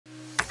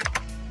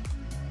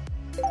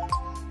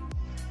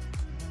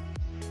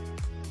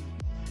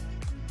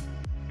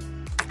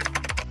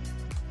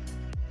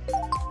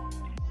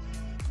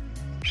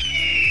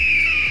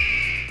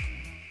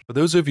For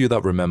those of you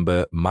that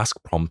remember, Mask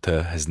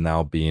Prompter has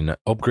now been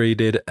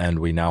upgraded and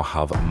we now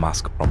have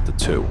Mask Prompter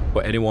 2.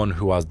 For anyone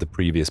who has the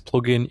previous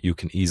plugin, you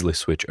can easily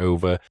switch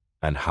over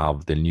and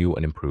have the new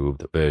and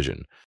improved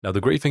version. Now, the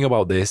great thing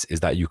about this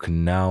is that you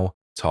can now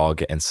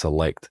target and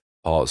select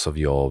parts of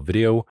your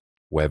video,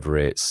 whether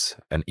it's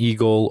an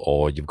eagle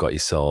or you've got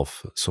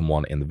yourself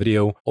someone in the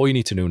video. All you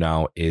need to do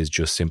now is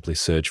just simply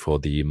search for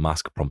the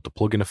Mask Prompter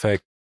plugin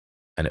effect,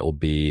 and it will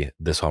be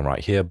this one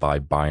right here by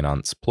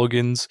Binance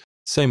Plugins.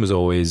 Same as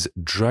always,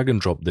 drag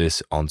and drop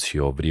this onto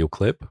your video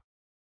clip.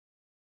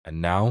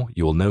 And now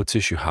you will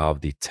notice you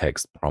have the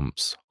text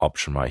prompts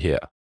option right here.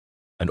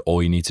 And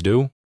all you need to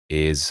do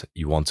is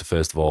you want to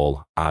first of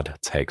all add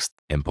text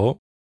input.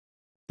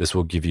 This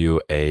will give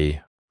you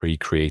a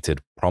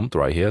pre-created prompt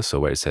right here. So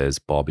where it says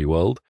Barbie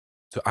World.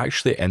 To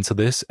actually enter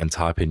this and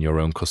type in your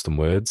own custom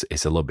words,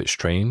 it's a little bit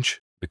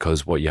strange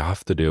because what you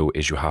have to do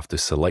is you have to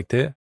select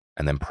it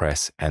and then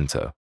press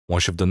enter.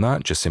 Once you've done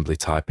that, just simply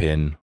type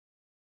in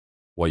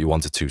what you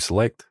wanted to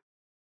select.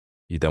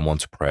 You then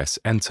want to press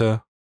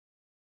enter.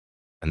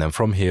 And then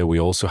from here, we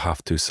also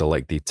have to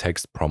select the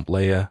text prompt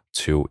layer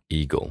to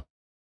eagle.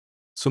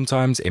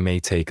 Sometimes it may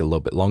take a little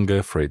bit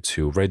longer for it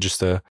to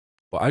register,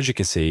 but as you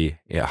can see,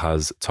 it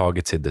has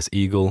targeted this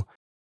eagle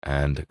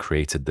and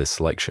created this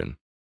selection.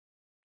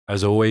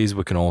 As always,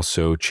 we can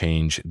also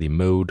change the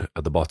mode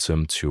at the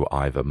bottom to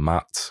either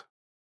matte.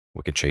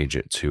 We can change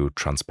it to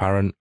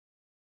transparent,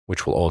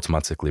 which will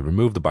automatically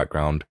remove the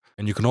background.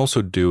 And you can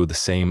also do the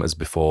same as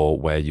before,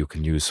 where you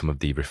can use some of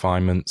the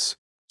refinements,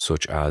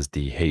 such as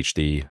the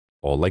HD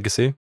or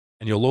legacy.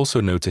 And you'll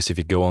also notice if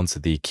you go onto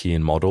the key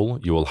in model,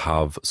 you will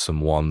have some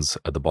ones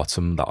at the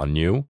bottom that are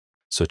new,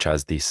 such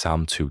as the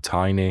Sam 2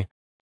 Tiny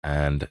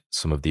and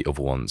some of the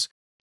other ones.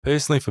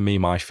 Personally, for me,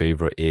 my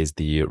favorite is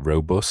the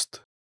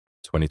Robust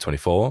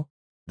 2024.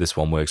 This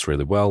one works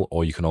really well,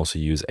 or you can also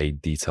use a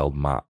detailed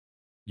matte.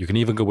 You can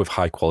even go with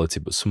high quality,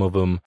 but some of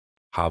them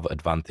have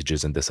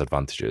advantages and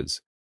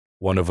disadvantages.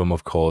 One of them,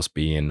 of course,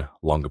 being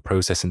longer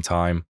processing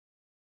time.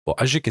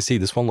 But as you can see,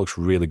 this one looks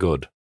really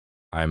good.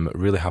 I'm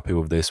really happy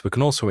with this. We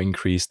can also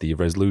increase the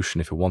resolution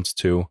if we wanted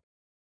to.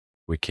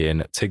 We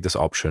can take this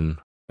option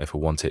if we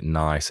want it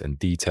nice and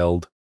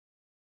detailed.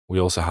 We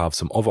also have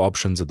some other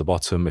options at the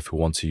bottom if we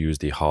want to use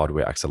the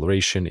hardware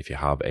acceleration. If you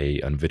have a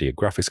NVIDIA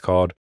graphics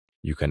card,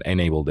 you can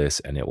enable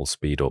this and it will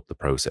speed up the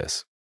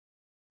process.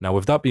 Now,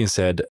 with that being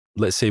said,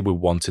 let's say we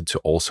wanted to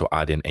also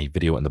add in a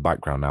video in the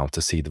background now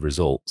to see the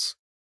results.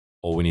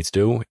 All we need to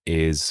do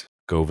is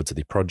go over to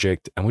the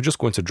project and we're just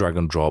going to drag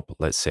and drop,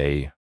 let's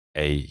say,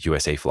 a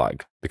USA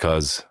flag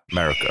because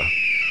America.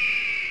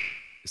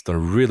 It's done a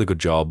really good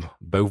job.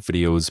 Both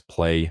videos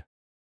play.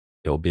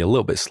 It'll be a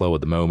little bit slow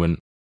at the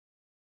moment.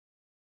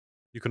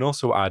 You can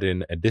also add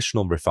in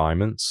additional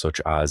refinements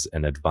such as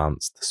an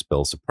advanced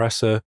spill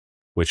suppressor,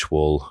 which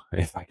will,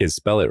 if I can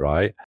spell it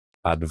right,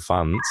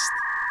 advanced.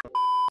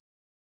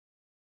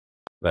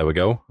 There we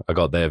go. I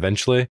got there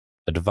eventually.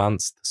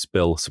 Advanced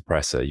spill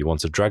suppressor. You want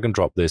to drag and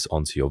drop this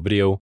onto your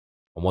video.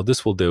 And what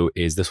this will do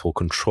is this will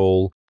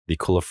control the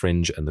color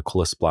fringe and the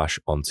color splash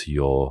onto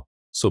your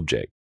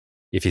subject.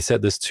 If you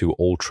set this to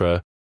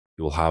ultra,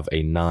 you will have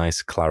a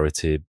nice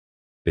clarity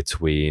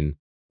between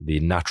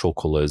the natural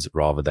colors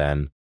rather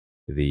than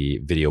the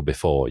video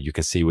before. You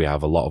can see we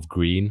have a lot of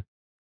green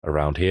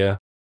around here.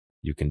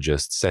 You can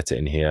just set it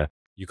in here.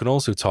 You can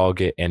also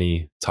target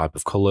any type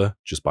of color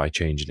just by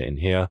changing it in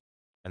here.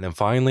 And then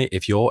finally,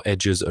 if your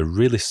edges are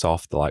really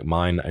soft like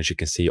mine, as you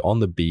can see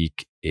on the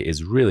beak, it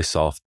is really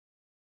soft.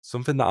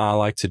 Something that I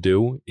like to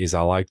do is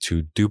I like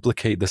to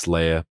duplicate this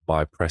layer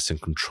by pressing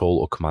Ctrl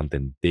or Command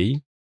and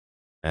D,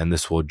 and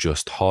this will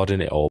just harden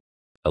it up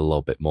a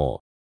little bit more.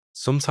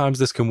 Sometimes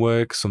this can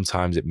work,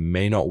 sometimes it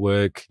may not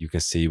work. You can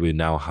see we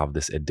now have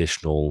this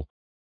additional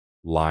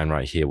line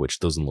right here, which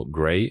doesn't look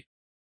great.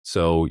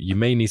 So you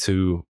may need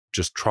to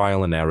just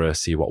trial and error,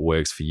 see what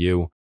works for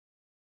you.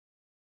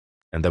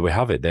 And there we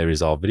have it. There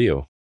is our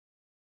video.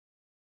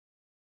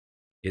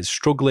 It's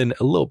struggling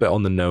a little bit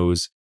on the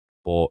nose,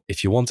 but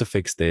if you want to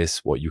fix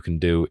this, what you can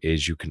do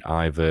is you can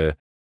either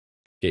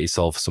get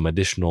yourself some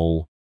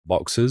additional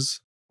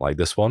boxes like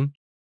this one,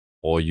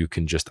 or you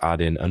can just add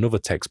in another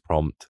text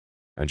prompt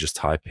and just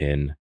type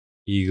in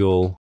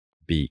eagle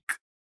beak.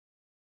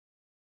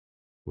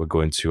 We're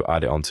going to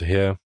add it onto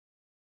here.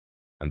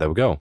 And there we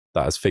go.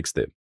 That has fixed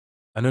it.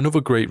 And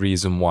another great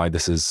reason why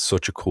this is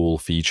such a cool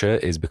feature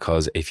is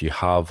because if you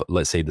have,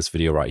 let's say, this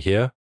video right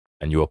here,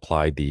 and you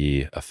apply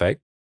the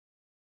effect,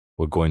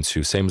 we're going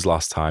to, same as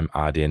last time,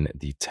 add in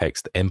the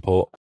text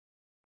input.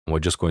 And we're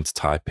just going to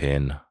type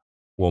in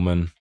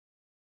woman.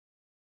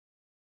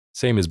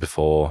 Same as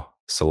before,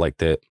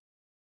 select it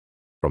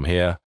from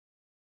here.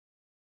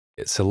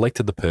 It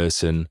selected the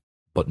person,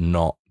 but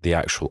not the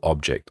actual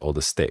object or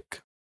the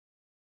stick.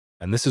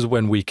 And this is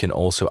when we can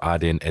also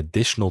add in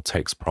additional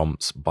text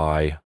prompts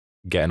by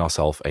getting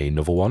ourselves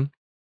another one.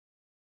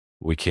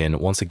 We can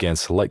once again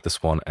select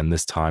this one and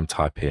this time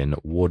type in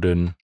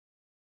wooden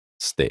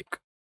stick.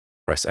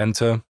 Press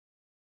enter.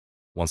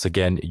 Once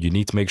again, you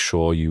need to make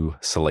sure you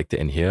select it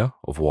in here,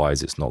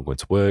 otherwise it's not going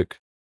to work.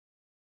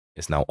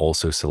 It's now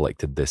also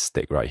selected this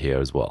stick right here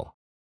as well.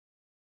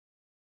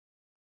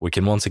 We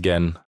can once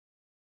again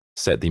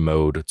set the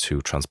mode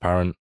to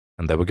transparent,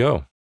 and there we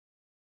go.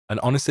 And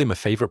honestly, my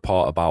favorite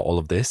part about all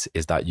of this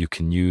is that you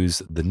can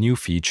use the new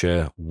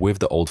feature with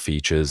the old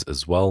features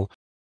as well.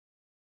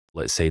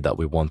 Let's say that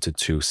we wanted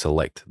to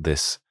select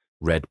this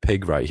red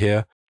pig right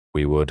here.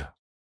 We would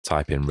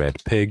type in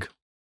red pig.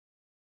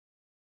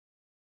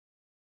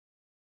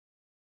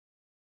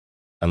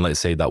 And let's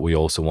say that we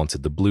also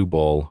wanted the blue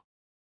ball.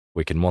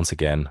 We can once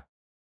again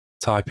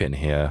type in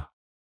here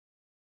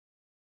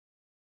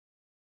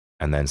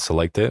and then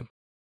select it.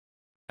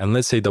 And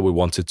let's say that we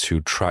wanted to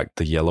track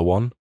the yellow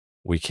one.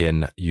 We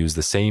can use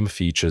the same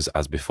features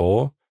as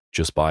before,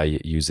 just by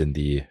using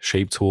the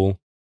shape tool,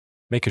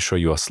 making sure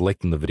you are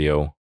selecting the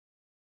video,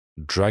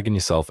 dragging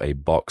yourself a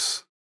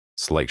box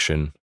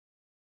selection,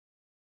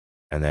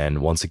 and then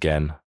once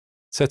again,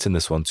 setting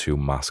this one to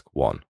mask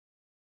 1.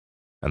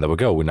 And there we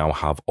go. We now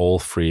have all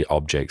 3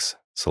 objects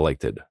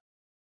selected.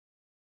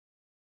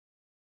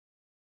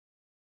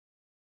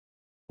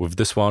 With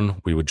this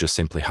one, we would just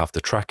simply have to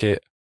track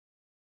it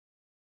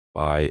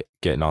by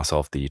getting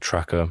ourselves the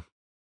tracker.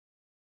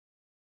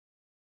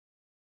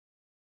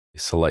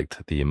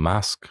 Select the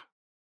mask,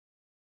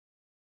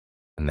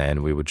 and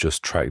then we would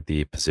just track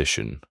the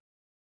position,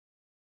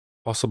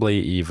 possibly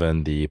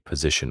even the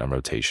position and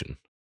rotation.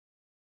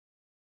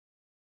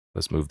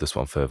 Let's move this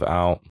one further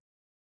out.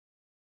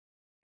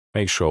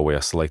 Make sure we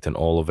are selecting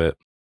all of it,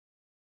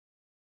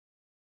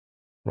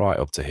 right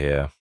up to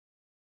here.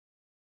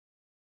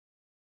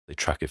 They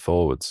track it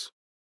forwards.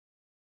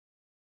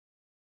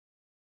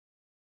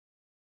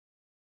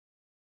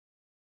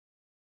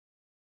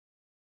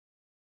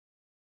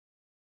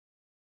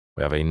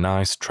 We have a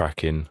nice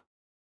tracking.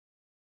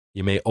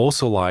 You may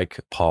also like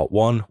part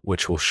 1,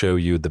 which will show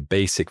you the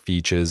basic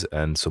features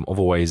and some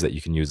other ways that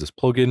you can use this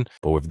plugin.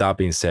 But with that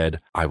being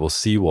said, I will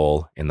see you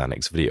all in the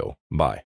next video. Bye.